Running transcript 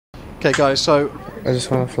Okay guys, so I just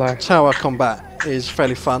want to fly. tower combat is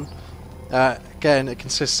fairly fun. Again, it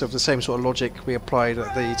consists of the same sort of logic we applied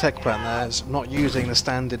at the tech plan there, is not using the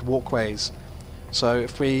standard walkways. So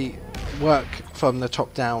if we work from the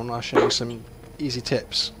top down, I'll show you some easy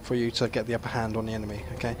tips for you to get the upper hand on the enemy.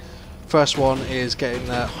 Okay, first one is getting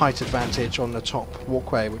the height advantage on the top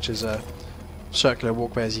walkway, which is a circular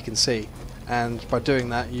walkway as you can see, and by doing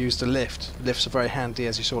that use the lift. Lifts are very handy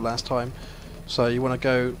as you saw last time, so you want to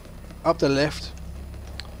go up the lift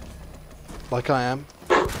like I am,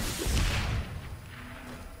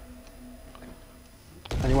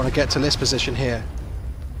 and you want to get to this position here.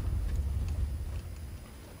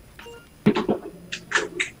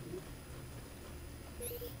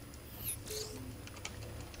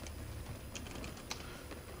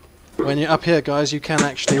 When you're up here guys, you can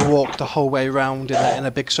actually walk the whole way around in a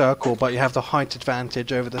big circle, but you have the height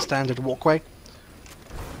advantage over the standard walkway.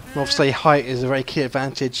 And obviously height is a very key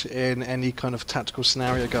advantage in any kind of tactical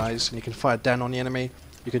scenario guys, and you can fire down on the enemy,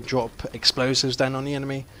 you can drop explosives down on the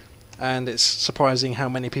enemy, and it's surprising how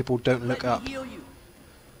many people don't look up.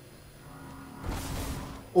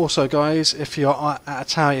 Also guys, if you're at a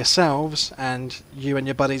tower yourselves and you and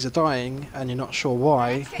your buddies are dying and you're not sure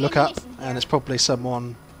why, look up and it's probably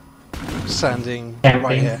someone standing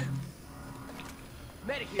right here.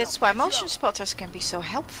 That's why motion spotters can be so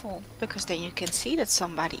helpful, because then you can see that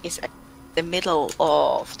somebody is at the middle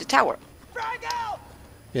of the tower.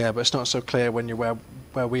 Yeah, but it's not so clear when you're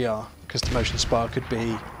where we are, because the motion spotter could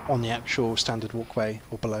be on the actual standard walkway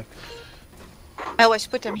or below. I always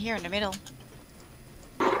put them here in the middle.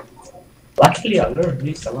 Luckily, I learned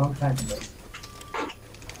this a long time ago.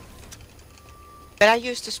 But I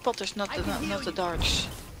use the spotters, not the darks.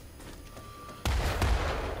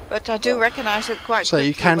 But I do recognize it quite So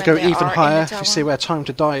you quickly can when go they even are in higher the if you tower. see where time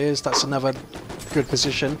to die is. That's another good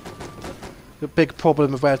position. The big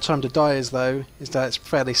problem of where time to die is though is that it's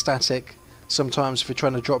fairly static. Sometimes if you're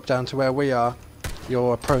trying to drop down to where we are,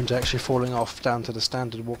 you're prone to actually falling off down to the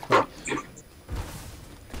standard walkway.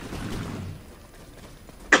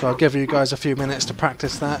 So I'll give you guys a few minutes to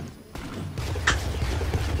practice that.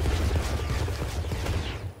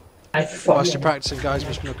 Whilst you're practicing guys, I'm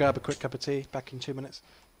just going to grab a quick cup of tea. Back in 2 minutes.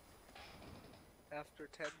 After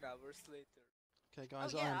 10 hours later. Okay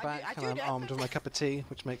guys, Oh, yeah, I am I back do and I'm that. armed with my cup of tea,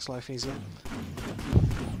 which makes life easier.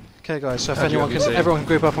 Okay guys, so if How'd you anyone have your can, tea? everyone can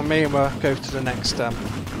group up on me and we'll go to the next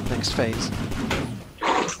phase.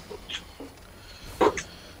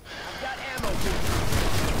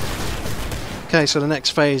 Okay, so the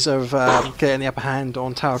next phase of getting the upper hand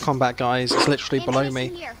on tower combat guys is literally below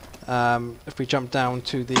me. If we jump down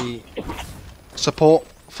to the support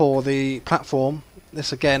for the platform,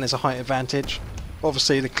 this again is a height advantage.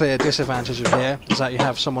 Obviously the clear disadvantage of here is that you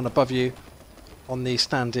have someone above you on the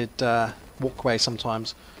standard walkway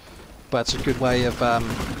sometimes, but it's a good way of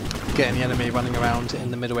getting the enemy running around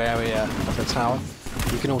in the middle area of the tower.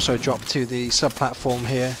 You can also drop to the sub-platform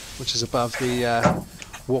here, which is above the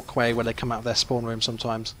walkway where they come out of their spawn room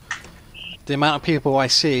sometimes. The amount of people I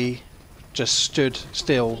see just stood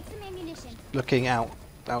still looking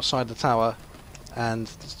outside the tower, and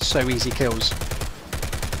so easy kills.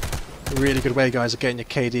 A really good way guys of getting your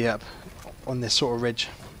KD up on this sort of ridge,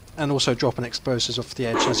 and also dropping explosives off the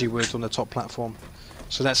edge as you would on the top platform.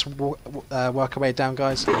 So let's work our way down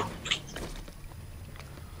guys.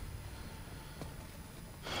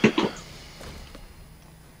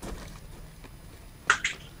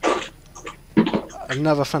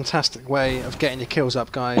 Another fantastic way of getting your kills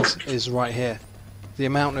up guys is right here. The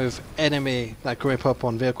amount of enemy that group up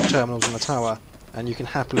on vehicle terminals on the tower, and you can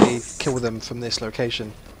happily kill them from this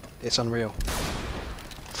location. It's unreal.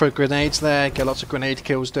 Throw grenades there, get lots of grenade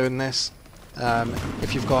kills doing this.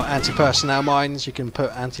 If you've got anti-personnel mines, you can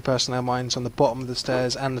put anti-personnel mines on the bottom of the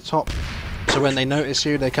stairs and the top, so when they notice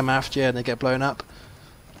you they come after you and they get blown up.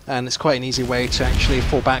 And it's quite an easy way to actually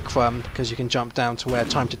fall back from, because you can jump down to where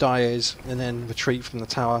time to die is and then retreat from the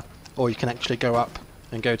tower, or you can actually go up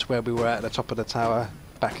and go to where we were at the top of the tower,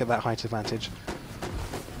 back at that height advantage.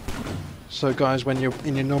 So guys, when you're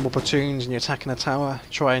in your normal platoons and you're attacking a tower,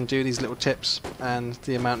 try and do these little tips, and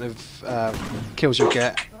the amount of kills you'll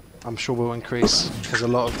get I'm sure will increase, because a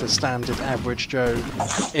lot of the standard average Joe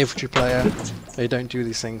infantry player, they don't do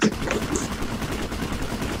these things.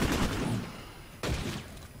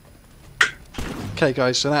 Okay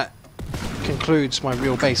guys, so that concludes my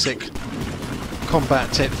real basic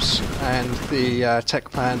combat tips and the tech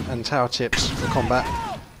plan and tower tips for combat.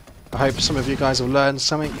 I hope some of you guys have learned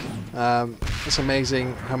something. It's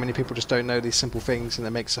amazing how many people just don't know these simple things, and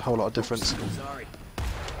it makes a whole lot of difference.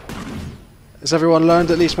 Has everyone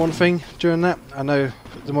learned at least one thing during that? I know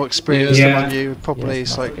the more experienced Yeah. among you probably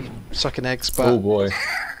it's like sucking eggs, but Oh boy.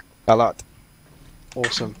 A lot.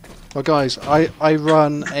 awesome. Well guys, I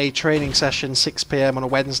run a training session 6 PM on a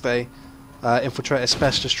Wednesday, infiltrate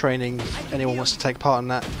asbestos training. If anyone wants to take part in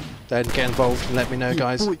that, then get involved and let me know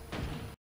guys.